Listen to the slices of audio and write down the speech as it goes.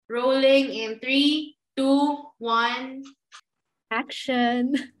Rolling in 3, 2, 1.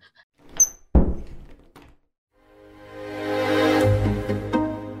 Action!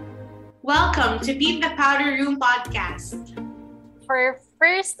 Welcome to Beat the Powder Room podcast. For our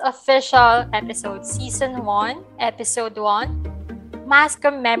first official episode, Season 1, Episode 1,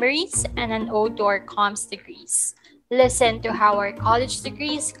 Mascom Memories and an Ode to our Comms degrees. Listen to how our college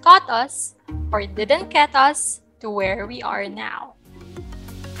degrees got us, or didn't get us, to where we are now.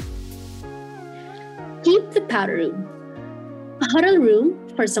 Keep the powder room. A huddle room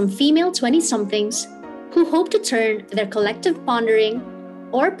for some female 20-somethings who hope to turn their collective pondering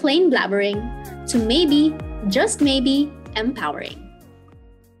or plain blabbering to maybe, just maybe, empowering.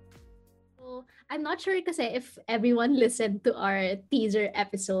 So, I'm not sure kasi if everyone listened to our teaser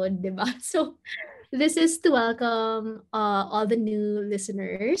episode, diba? So, this is to welcome all the new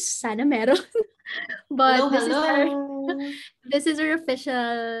listeners. Sana meron. But Hello. this is our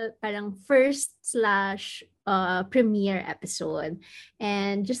official parang first/, premiere episode.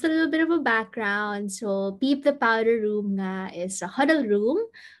 And just a little bit of a background. So, Peep the Powder Room nga is a huddle room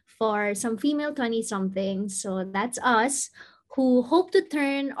for some female 20-somethings. So, that's us who hope to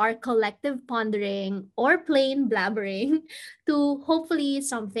turn our collective pondering or plain blabbering to hopefully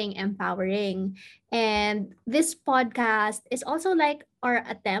something empowering. And this podcast is also like our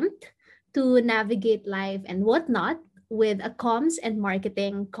attempt to navigate life and whatnot with a comms and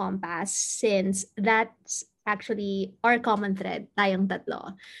marketing compass, since that's actually our common thread, tayong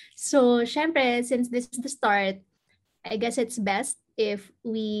tatlo. So, syempre, since this is the start, I guess it's best if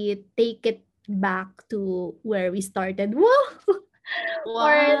we take it back to where we started. Whoa!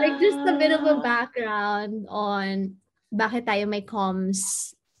 Or like just a bit of a background on bakit tayo may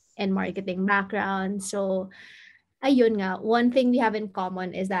comms and marketing background. So, ayun nga, one thing we have in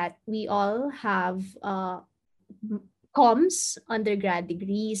common is that we all have comms undergrad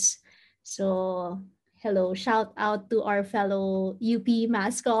degrees. So, hello, shout out to our fellow UP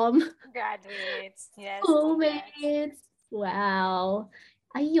Mascom Graduates, yes. schoolmates. Wow.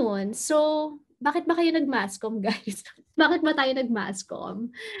 Ayun. So, bakit ba kayo nag-Mascom, guys? Bakit ba tayo nag-Mascom?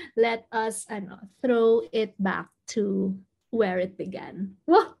 Let us throw it back to where it began.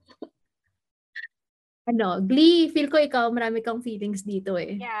 Wow! Glee, feel ko ikaw, marami kang feelings dito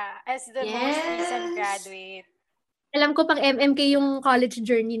eh. Yeah, as the most recent Yes. graduate. Alam ko pang MMK yung college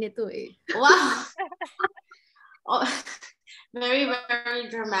journey nito eh. Wow. Oh, very,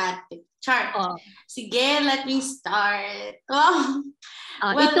 very dramatic. Char. Oh. Sige, let me start. Wow.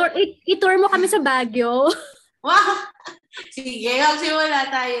 Itour mo kami sa Baguio. Wow. Sige,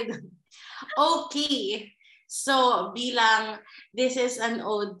 magsimula tayo dun. Okay. So, bilang this is an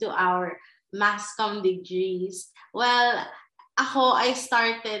ode to our Mascom degrees. Well, I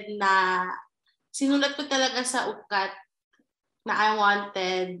started na sinulat ko talaga sa ukat na I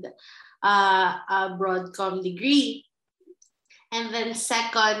wanted a broadcom degree. And then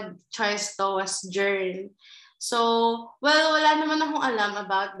second choice ko was Journ. So, well, wala naman akong alam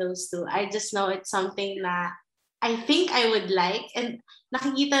about those two. I just know it's something na I think I would like. And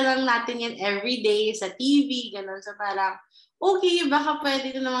nakikita lang natin yan every day sa TV, gano'n. So parang, okay, baka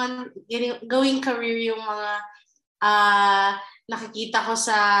pwede naman gawing career yung mga nakikita ko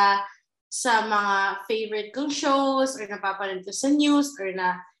sa mga favorite kong shows or napapanood ko sa news or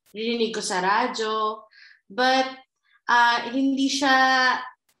narinig ko sa radyo. But hindi siya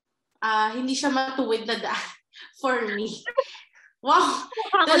matuwid na daan for me. Wow!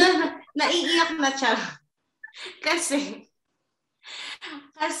 Naiiyak na siya. Kasi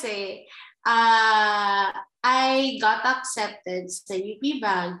I got accepted sa UP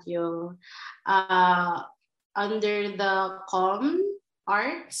Baguio under the Com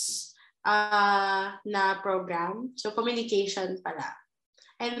Arts na program. So, communication pala.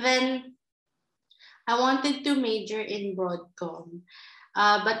 And then, I wanted to major in broadcom.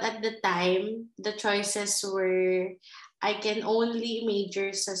 But at the time, the choices were I can only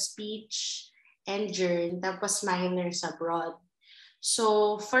major sa speech and journ, tapos minor sa broad.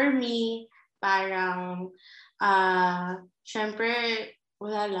 So, for me, parang, syempre,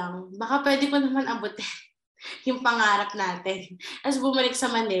 wala lang. Baka pwede ko naman abutin yung pangarap natin. As bumalik sa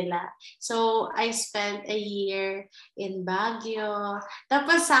Manila. So, I spent a year in Baguio.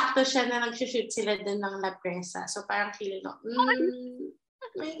 Tapos, sakto siya na nag-shoot sila dun ng La Presa. So, parang feeling ko, oh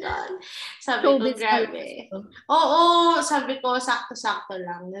my God. Sabi ko, grabe. Oo, sabi ko, sakto-sakto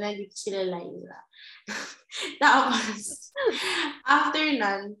lang na nandito sila Laila. Tapos, after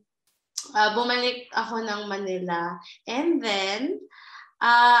nun, bumalik ako ng Manila. And then,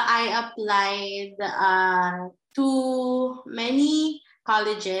 I applied to many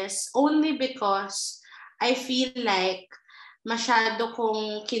colleges only because I feel like masyado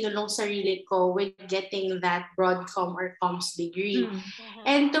kong kinulong sarili ko with getting that Broadcom or comms degree.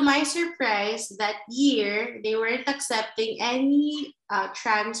 And to my surprise, that year, they weren't accepting any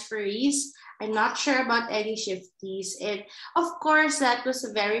transferees. I'm not sure about any shifties. And of course, that was a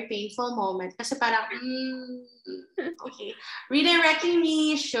very painful moment. Kasi parang, okay, redirecting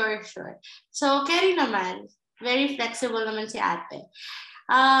me, sure. So, carry naman. Very flexible naman si ate.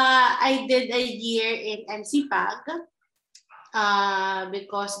 I did a year in NCPAG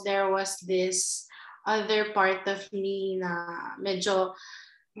because there was this other part of me na medyo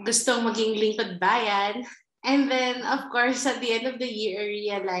gustong maging lingkod bayan. And then, of course, at the end of the year, I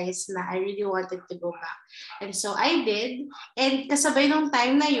realized na I really wanted to go back. And so I did. And kasabay nung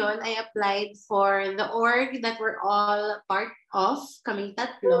time na yon, I applied for the org that we're all part of, kaming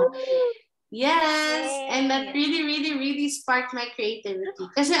tatlo. Yes, and that really sparked my creativity.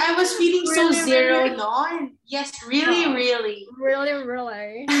 Kasi I was feeling so zero noon. Yes, really. Really.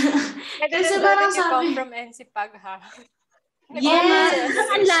 Kasi parang you come from NCPAG, ha? Yes.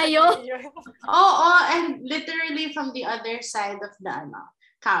 Ang layo. Oo, and literally from the other side of the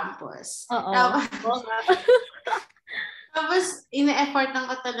campus. Tapos, ina-effort lang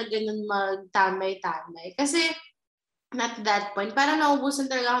ko talaga nun magtamay-tamay. Kasi, at that point, parang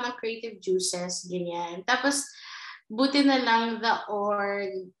naubusan talaga ako ng creative juices, ganyan. Tapos, buti na lang the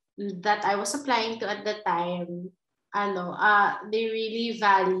org that I was applying to at the time, they really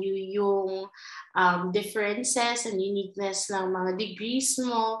value yung differences and uniqueness ng mga degrees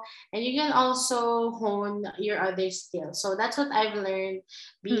mo, and you can also hone your other skills. So that's what I've learned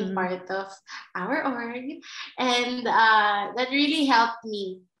being part of our org, and that really helped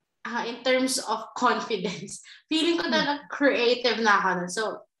me in terms of confidence. Feeling ko talaga creative na ako. So,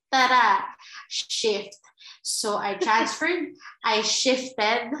 tara, shift. So I transferred, I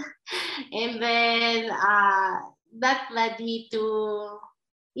shifted, and then that led me to,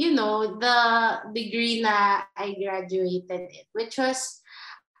 the degree na I graduated in, which was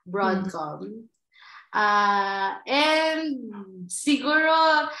Broadcom. And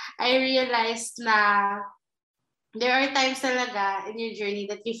siguro, I realized na there are times talaga in your journey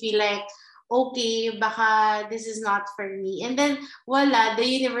that you feel like, okay, baka this is not for me. And then, the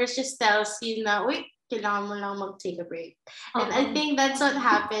universe just tells you na, uy, kailangan mo lang mag-take a break. And I think that's what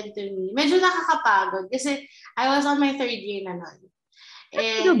happened to me. Medyo nakakapagod kasi I was on my 3rd year na nun.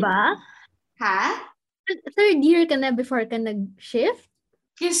 Ano ba? Ha? 3rd year ka na before ka nag-shift?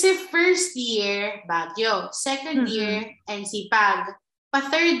 Kasi 1st year, Baguio. 2nd year, NCPAG.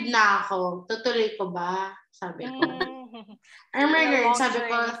 Pa-3rd na ako. Tutuloy ko ba? Sabi ko. Oh my God, sabi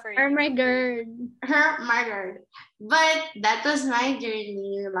ko. Oh my God. But that was my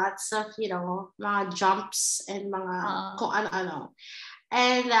journey. Lots of, mga jumps and mga kung ano-ano.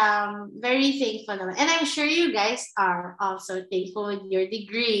 And very thankful naman. And I'm sure you guys are also thankful with your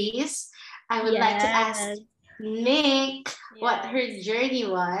degrees. I would like to ask Nick what her journey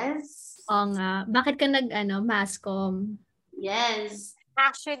was. Oo nga. Bakit ka mass comm? Yes.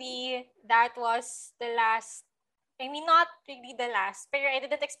 Actually, that was the last, not really the last, pero I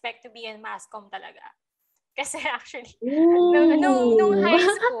didn't expect to be in mass comm talaga. Kasi actually, nung high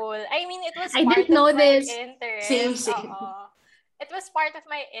school, it was part of my interest. Same. It was part of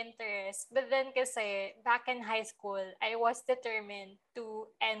my interest. But then kasi, back in high school, I was determined to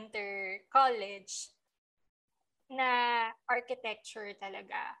enter college na architecture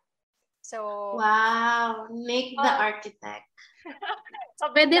talaga. So, wow, make the architect. So,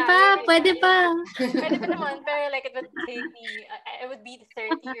 pwede pa. Pwede pa naman, pero it would take me, I would be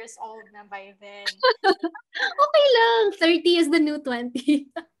 30 years old na by then. Okay lang. 30 is the new 20.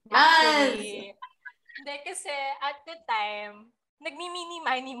 Actually. Hindi, kasi at the time,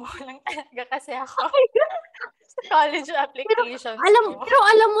 nagmi-mini-mini mo lang talaga kasi ako. Sa college applications Pero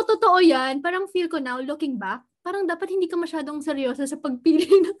alam mo, totoo yan. Parang feel ko now, looking back, parang dapat hindi ka masyadong seryoso sa pagpili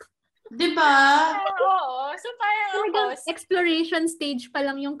ng diba? Oo. So, parang exploration stage pa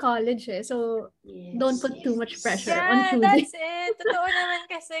lang yung college So, don't put too much pressure on choosing. That's it. Totoo naman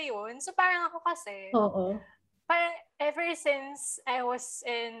kasi yun. So, parang ako kasi, parang ever since I was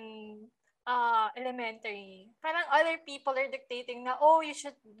in elementary, parang other people are dictating na, you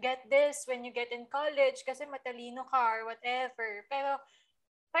should get this when you get in college kasi matalino ka or whatever. Pero,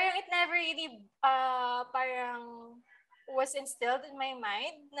 parang it never really, parang was instilled in my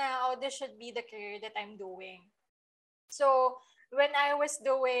mind na, this should be the career that I'm doing. So, when I was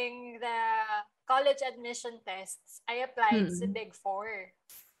doing the college admission tests, I applied sa Big Four.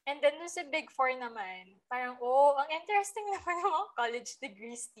 And then, sa Big Four naman, parang, ang interesting naman ng mga college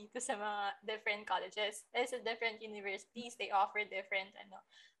degrees dito sa mga different colleges. Sa different universities, they offer different,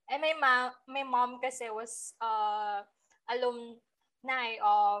 And my mom kasi was alumni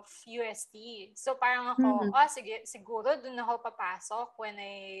of UST. So parang ako, sige, siguro dun ako papasok when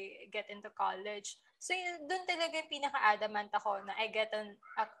I get into college. So dun talaga yung pinaka-adamant ako na I get an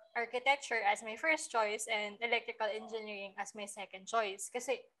architecture as my first choice and electrical engineering as my second choice.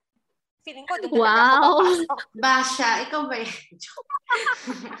 Kasi feeling ko dun talaga ako papasok. Basha, ikaw ba yun?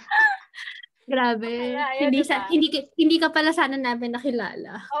 Grabe. Malayo, diba? Hindi ka pala sana namin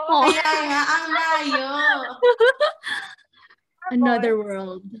nakilala. Oo. Kaya nga, ang layo. Another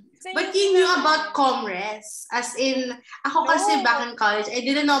world. So, But you knew about Comres. As in, ako kasi back in college, I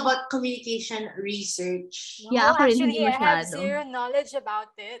didn't know about communication research. Yeah, ako rin actually, hindi I have masyado. zero knowledge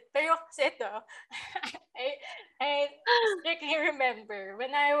about it. Pero kasi ito, I strictly remember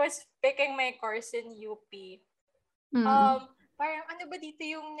when I was picking my course in UP, parang ano ba dito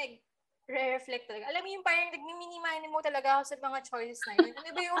yung nag-reflect talaga? Alam mo yung parang nagmimini-mini mo talaga ako sa mga choices na yun. Ano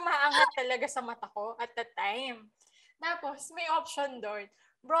ba yung umaangat talaga sa mata ko at that time? Tapos, may option doon.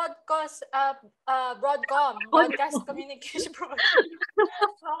 Broadcast communication program.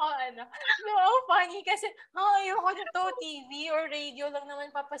 So, funny kasi, ayoko nito, TV or radio lang naman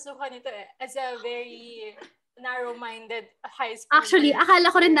papasukan ito as a very narrow-minded high school. Actually,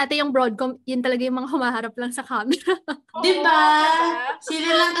 akala ko rin dati yung Broadcom, yun talaga yung mga humaharap lang sa camera. Diba? Sila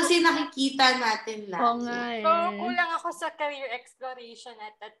lang kasi nakikita natin lagi. Oo nga So, kulang ako sa career exploration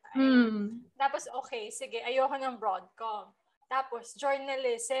at that time. Tapos, okay, sige, ayoko ng Broadcom. Tapos,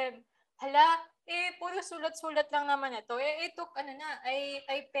 journalism. Hala, puro sulat-sulat lang naman ito.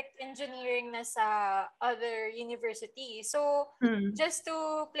 I picked engineering na sa other university. So, just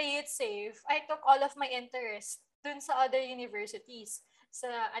to play it safe, I took all of my interest dun sa other universities. Sa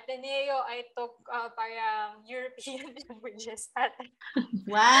Ateneo, I took parang European languages.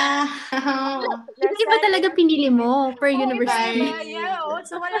 Wow! Hindi ba talaga pinili mo per university? Yeah,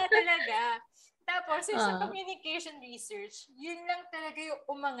 so wala talaga. Tapos, sa communication research, yun lang talaga yung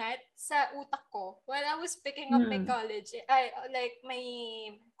umangat sa utak ko while I was picking up my college, my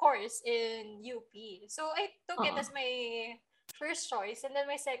course in UP. So, I took it as my first choice, and then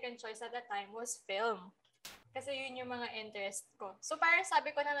my second choice at that time was film. Kasi yun yung mga interest ko. So, parang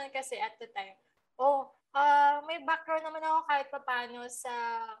sabi ko naman kasi at the time, may background naman ako kahit paano sa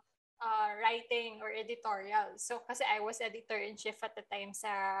writing or editorial. So, kasi I was editor-in-chief at the time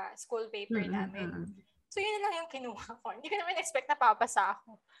sa school paper namin. So, yun lang yung kinuha ko. Hindi ko naman expect na papasa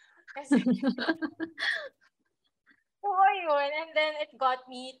ako. Kasi, so, ayun. And then, it got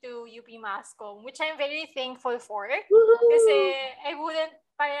me to UP Mascom, which I'm very thankful for. Kasi,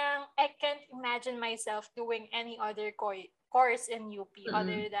 I can't imagine myself doing any other course in UP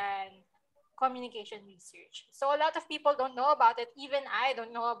other than communication research. So a lot of people don't know about it. Even I don't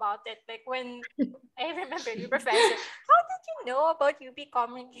know about it. Like when I remember your professor, how did you know about UP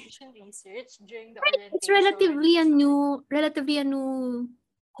communication research during the orientation? It's relatively a new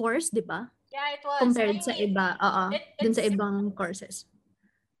course, di ba? Yeah, it was. Compared sa iba, dun sa ibang courses.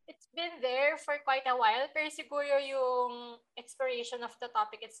 It's been there for quite a while, pero siguro yung exploration of the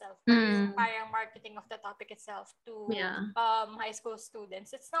topic itself, yung parang marketing of the topic itself to high school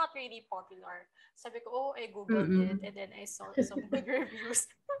students, it's not really popular. Sabi ko, I googled it, and then I saw some good reviews.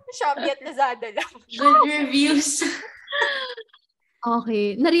 Shopee at Lazada lang. Good reviews.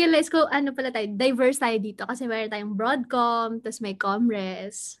 Okay. Na-realize ko, pala tayo, diverse tayo dito kasi meron tayong Broadcom, tapos may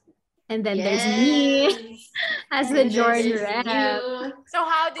Comres. And then there's me as the Jorn rep. So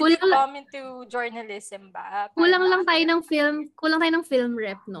how did you come into journalism ba? Kulang tayo ng film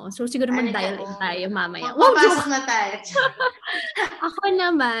rep, no? So siguro mag-dial in tayo mamaya. Papasok na tayo. Ako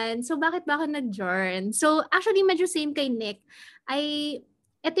naman, so bakit ba ako nag-Jorn? So actually medyo same kay Nick.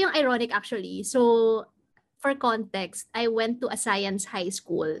 Ito yung ironic actually. So for context, I went to a science high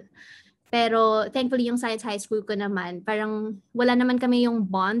school. Pero thankfully yung science high school ko naman, parang wala naman kami yung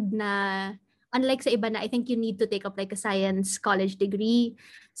bond na unlike sa iba na I think you need to take up like a science college degree.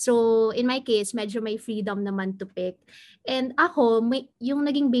 So in my case, medyo may freedom naman to pick. And ako, yung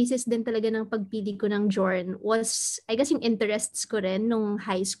naging basis din talaga ng pagpili ko ng Jorn was, I guess yung interests ko rin nung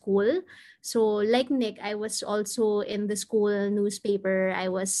high school. So like Nick, I was also in the school newspaper.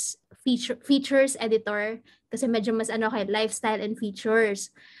 I was features editor kasi medyo mas lifestyle and features.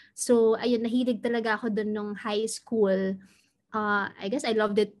 So, ayun, nahilig talaga ako dun nung high school. I guess I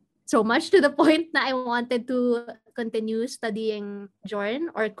loved it so much to the point na I wanted to continue studying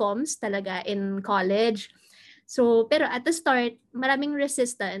Jorn or comms talaga in college. So, pero at the start, maraming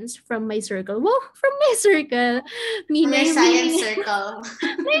resistance from my circle. Wow, from my circle. My science circle.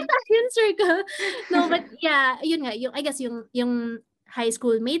 My science circle. No, but yeah, yun nga, I guess yung high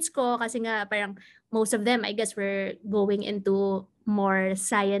school mates ko, kasi nga parang most of them, I guess, were going into more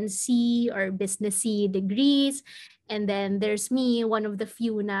science-y or business-y degrees. And then there's me, one of the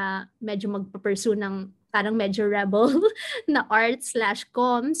few na medyo magpa-pursue ng parang medyo rebel na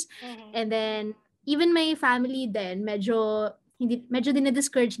arts/comms. Mhm. And then even my family din, medyo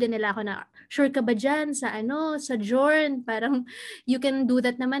dinidiscourage din nila ako na, sure ka ba dyan sa sa Jorn? Parang you can do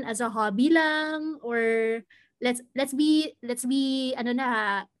that naman as a hobby lang, or let's be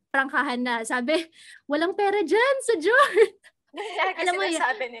prangkahan na. Sabi, walang pera dyan sa Jorn. Lagi Alam mo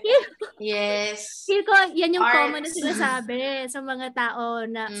sinasabi nila. Yes. Feel ko, yan yung common na Arts. sinasabi sa mga tao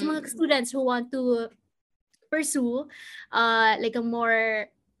sa mga students who want to pursue like a more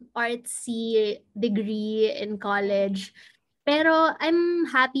artsy degree in college. Pero I'm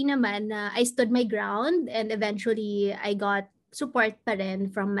happy naman na I stood my ground, and eventually I got support pa rin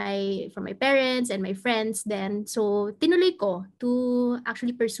from my parents and my friends then. So tinuloy ko to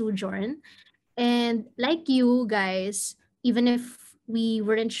actually pursue Jorn. And like you guys, even if we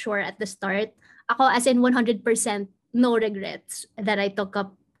weren't sure at the start, ako as in 100% no regrets that I took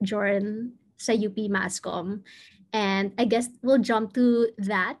up Jorn sa UP Mascom. And I guess we'll jump to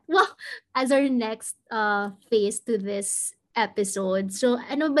that as our next phase to this episode. So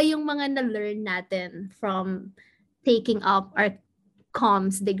ano ba yung mga na-learn natin from taking up our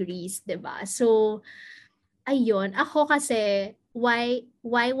comms degrees, 'di ba? So ayun, ako kasi why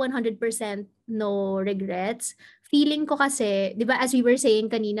 100% no regrets? Feeling ko kasi, 'di ba, as we were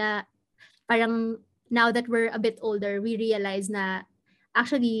saying kanina, parang now that we're a bit older, we realize na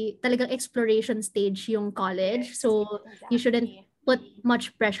actually talagang exploration stage yung college. So you shouldn't put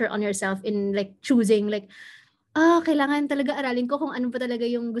much pressure on yourself in like choosing like kailangan talaga aralin ko kung ano pa talaga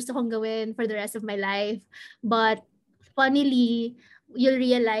yung gusto kong gawin for the rest of my life. But funnily, you'll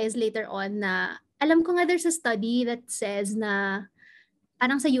realize later on na alam ko nga there's a study that says na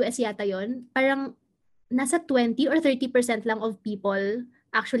parang sa US yata yon, parang nasa 20 or 30% lang of people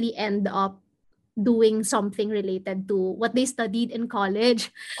actually end up doing something related to what they studied in college.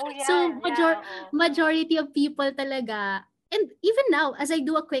 Oh, yeah. So Oo. majority of people talaga, and even now as I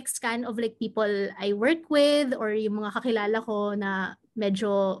do a quick scan of like people I work with or yung mga kakilala ko na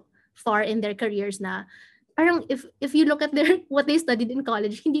medyo far in their careers na, parang if you look at their what they studied in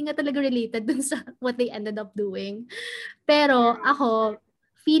college, hindi nga talaga related dun sa what they ended up doing. Pero ako,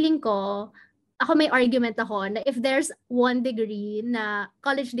 feeling ko, ako may argument ako na if there's one degree na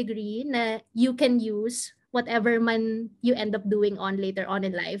college degree na you can use whatever man you end up doing on later on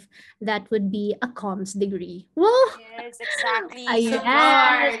in life, that would be a comms degree. Wow! Yes, exactly. Ayan,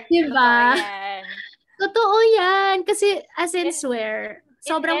 Support. diba? Totoo yan. Totoo yan. Kasi as in swear,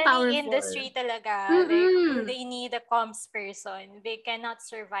 sobrang in any powerful. industry talaga, Mm-mm. like, they need a comms person. They cannot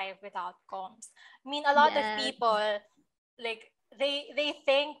survive without comms. I mean, a lot of Yes. people, like, they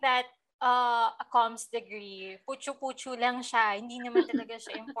think that a comms degree, puchu-puchu lang siya. Hindi naman talaga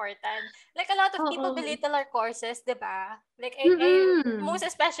siya important. Like, a lot of people Oo. belittle our courses, diba? Like, Mm-mm. most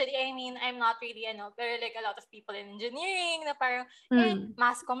especially, I mean, I'm not really, pero like, a lot of people in engineering na parang,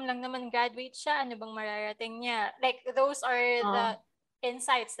 Mascom lang naman graduate siya. Ano bang mararating niya? Like, those are the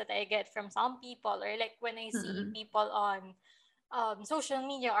insights that I get from some people, or like when I see people on social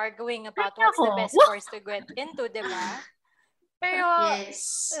media arguing about what's the best course to get into, diba? Pero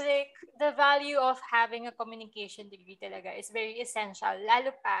Yes. like the value of having a communication degree talaga is very essential,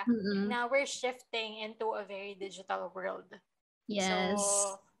 lalo pa na we're shifting into a very digital world. Yes.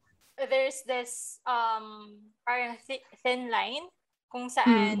 So there's this parang thin line kung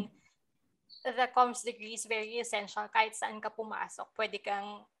saan the comms degree is very essential. Kahit saan ka pumasok, pwede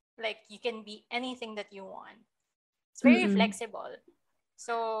kang, like, you can be anything that you want. It's very flexible.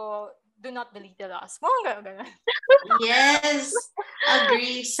 So, do not belittle us. Mga ganun. Yes.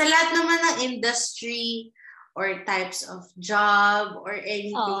 Agree. Sa lahat naman ng industry or types of job or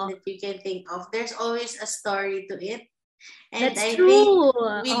anything that you can think of, there's always a story to it. And That's I true. think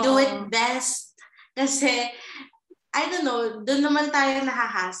we do it best kasi, I don't know, doon naman tayo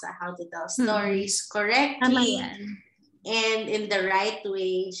nahahasa how to tell stories correctly and in the right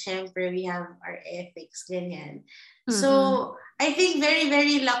way. Syempre, we have our ethics, ganyan. So, I think very,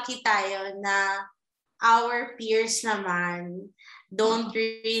 very lucky tayo na our peers naman don't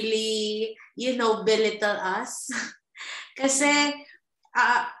really, belittle us. Kasi,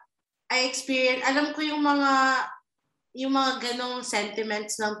 I experience, alam ko yung mga ganong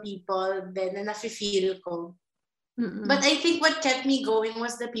sentiments ng people then na nafe-feel ko. But I think what kept me going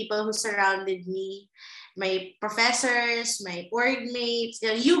was the people who surrounded me, my professors, my board mates,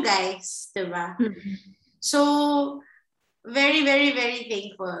 you guys, diba? So, very, very, very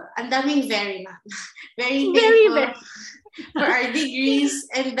thankful. Ang daming very thankful for our degrees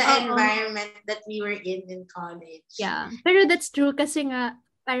and the environment that we were in college. Yeah. Pero that's true kasi nga,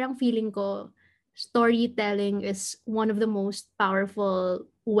 parang feeling ko, storytelling is one of the most powerful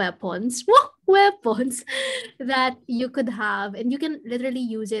weapons that you could have, and you can literally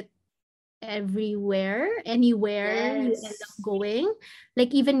use it everywhere, anywhere you end up Yes. going. Like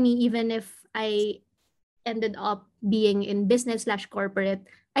even me, even if I ended up being in business slash corporate,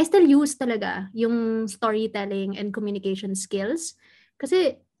 I still use talaga yung storytelling and communication skills.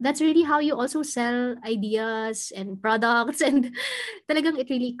 Kasi that's really how you also sell ideas and products, and talagang it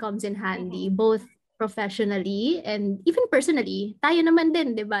really comes in handy, Mhm. both professionally and even personally. Tayo naman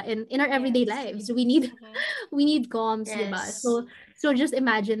din, 'di ba? In our everyday Yes. lives, we need Mhm. we need comms, 'di ba? Yes. So just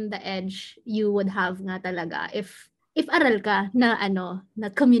imagine the edge you would have nga talaga if aral ka na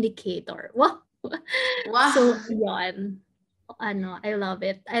na communicator. Wow. So, Wow. yon. I love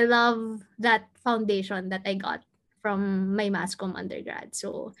it. I love that foundation that I got from my Mascom undergrad.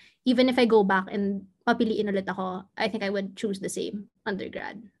 So, even if I go back and papiliin ulit ako, I think I would choose the same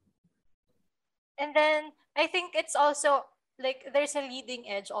undergrad. And then I think it's also like there's a leading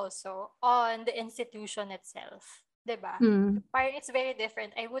edge also on the institution itself. 'Di ba? Mm. Parang it's very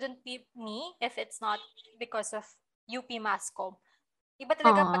different. I wouldn't be me if it's not because of UP Mascom. Iba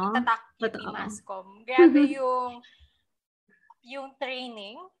talaga pag Aw, tatak UP totoo. Mascom. Grabe yung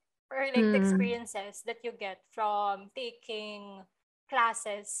training or like the Mm. experiences that you get from taking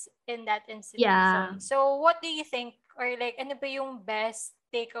classes in that Yeah. institution. So what do you think, or like ano ba yung best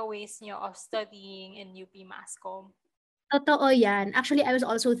takeaways nyo of studying in UP Mascom? Totoo yan. Actually, I was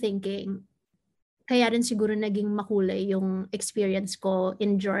also thinking, kaya rin siguro naging makulay yung experience ko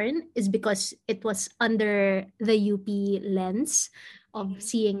in Jorn is because it was under the UP lens of Mhm.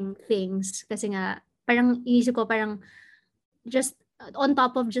 seeing things. Kasi nga, parang inisip ko parang just on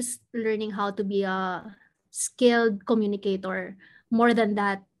top of just learning how to be a skilled communicator, more than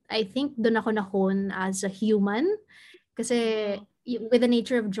that, I think doon ako na-hone as a human. Kasi Mhm. with the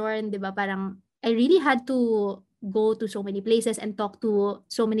nature of Jorn, di ba, parang I really had to go to so many places and talk to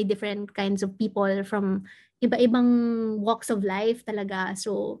so many different kinds of people from iba-ibang walks of life talaga.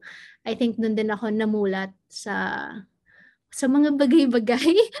 So, I think doon din ako namulat sa mga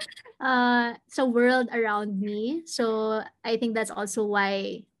bagay-bagay sa world around me. So, I think that's also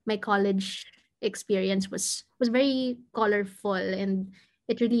why my college experience was very colorful, and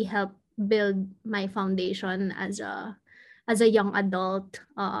it really helped build my foundation as a young adult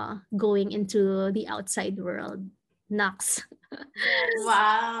going into the outside world. Naks. Yes.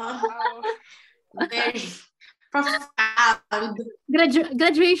 Wow. Wow. Very profound.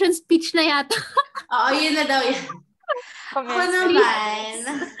 Graduation speech na yata. Oo, yun na daw yan. Ako Commencement naman,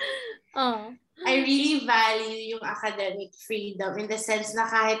 address. Oh. I really value yung academic freedom in the sense na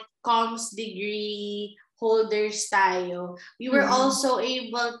kahit comms degree holders tayo, we were Mm-mm. also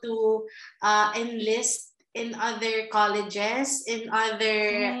able to enlist in other colleges, in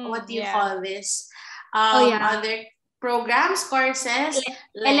other, what do you Yeah. call this? Oh, yeah. Other programs, courses,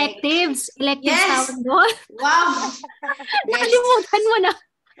 like, Electives yes, tawag doon. wow, guys, Nakalimutan mo na.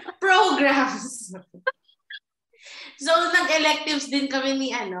 programs. So, nag-electives din kami ni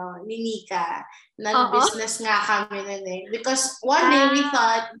Nika. Nag-business nga kami nun eh. Because one day we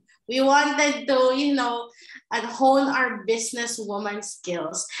thought we wanted to, hone our businesswoman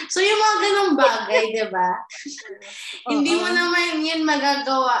skills. So, yung mga ganong bagay, di ba? Hindi mo naman yun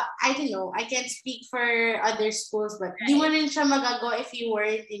magagawa. I don't know. I can't speak for other schools, but hindi mo rin siya magagawa if you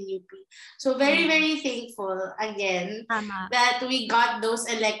weren't in UP. So, very, very thankful again that we got those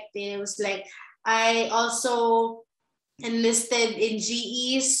electives. Like, I also enlisted in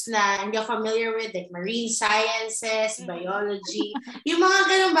GEs na hindi ako familiar with, like marine sciences, biology. Yung mga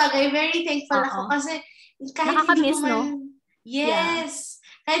ganung bagay, very thankful ako kasi kahit hindi ko man, no? yes,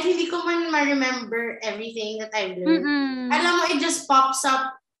 kahit hindi ko man ma-remember everything that I've learned. Alam mo, it just pops up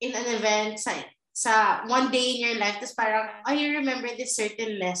in an event sa one day in your life. Tapos parang, you remember this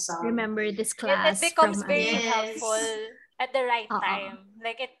certain lesson. Remember this class. It becomes very helpful at the right time.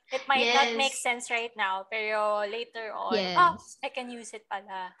 Like it might not make sense right now, pero later on, I can use it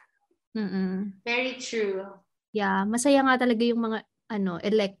pala. Very true. Yeah, masaya nga talaga yung mga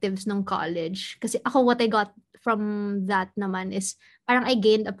electives ng college. Kasi ako, what I got from that naman is parang I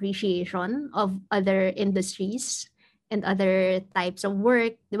gained appreciation of other industries and other types of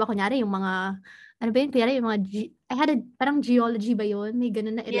work. Di ba, kunyari yung mga kunyari yung mga parang geology ba yun? May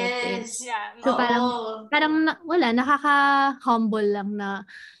ganun na elective. Yes. Yeah. So parang nakaka-humble lang na,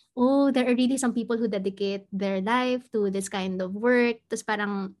 there are really some people who dedicate their life to this kind of work. Tapos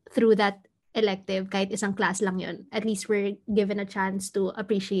parang through that elective, kahit isang class lang yun, at least we're given a chance to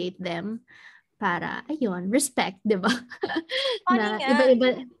appreciate them. Para, respect, di ba? Na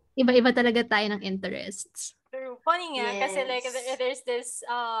iba-iba talaga tayo ng interests. True. Funny nga, kasi like Yes. there's this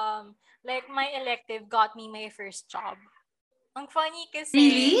like my elective got me my first job. Ang funny kasi,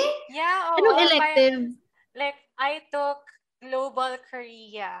 Really? yeah, Anong oo, parang elective? like I took Global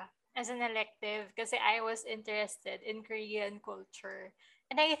Korea as an elective kasi I was interested in Korean culture.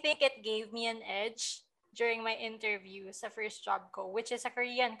 And I think it gave me an edge during my interview sa first job ko, which is a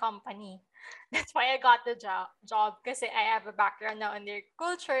Korean company. That's why I got the job kasi I have a background now in their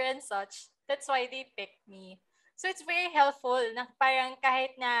culture and such. That's why they picked me. So it's very helpful na parang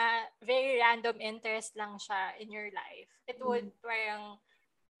kahit na very random interest lang siya in your life, it would parang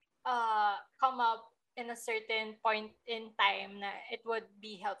come up in a certain point in time na it would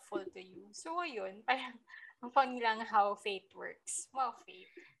be helpful to you. So yun, parang ang funny lang how fate works. Wow, fate.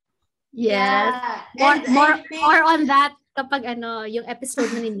 Yes. Yeah. More, And more, I think, more on that kapag yung episode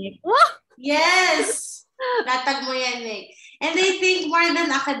na ni Nick. Wah! yes, natag mo yan, Nick. And I think more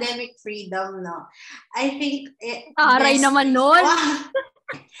than academic freedom, no? I think Aray naman nun. Wow.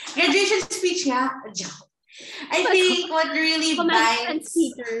 Graduation speech nga. Joke. I think what really Commencement binds,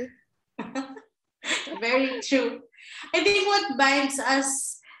 speaker. very true. I think what binds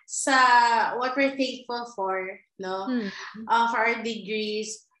us sa what we're thankful for, no? For our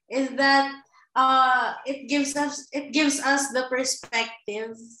degrees is that it gives us the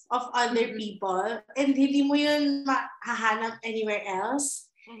perspective of other people, and hindi mo yun mahahanap anywhere else.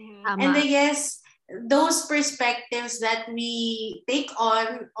 And I guess those perspectives that we take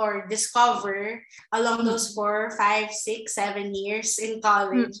on or discover along those 4, 5, 6, 7 years in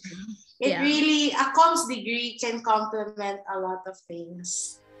college, it really, a comms degree can complement a lot of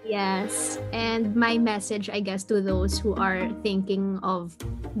things. Yes. And my message, I guess, to those who are thinking of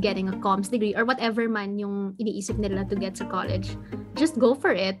getting a comms degree or whatever man yung iniisip nila to get sa college, just go for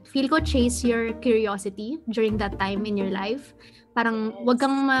it. Feel ko chase your curiosity during that time in your life. Parang wag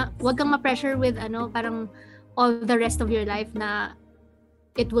kang ma-pressure with parang all the rest of your life na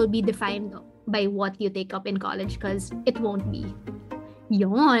it will be defined by what you take up in college, because it won't be.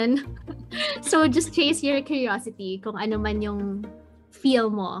 Yon. So just chase your curiosity kung ano man yung feel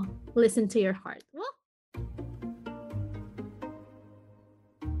mo. Listen to your heart.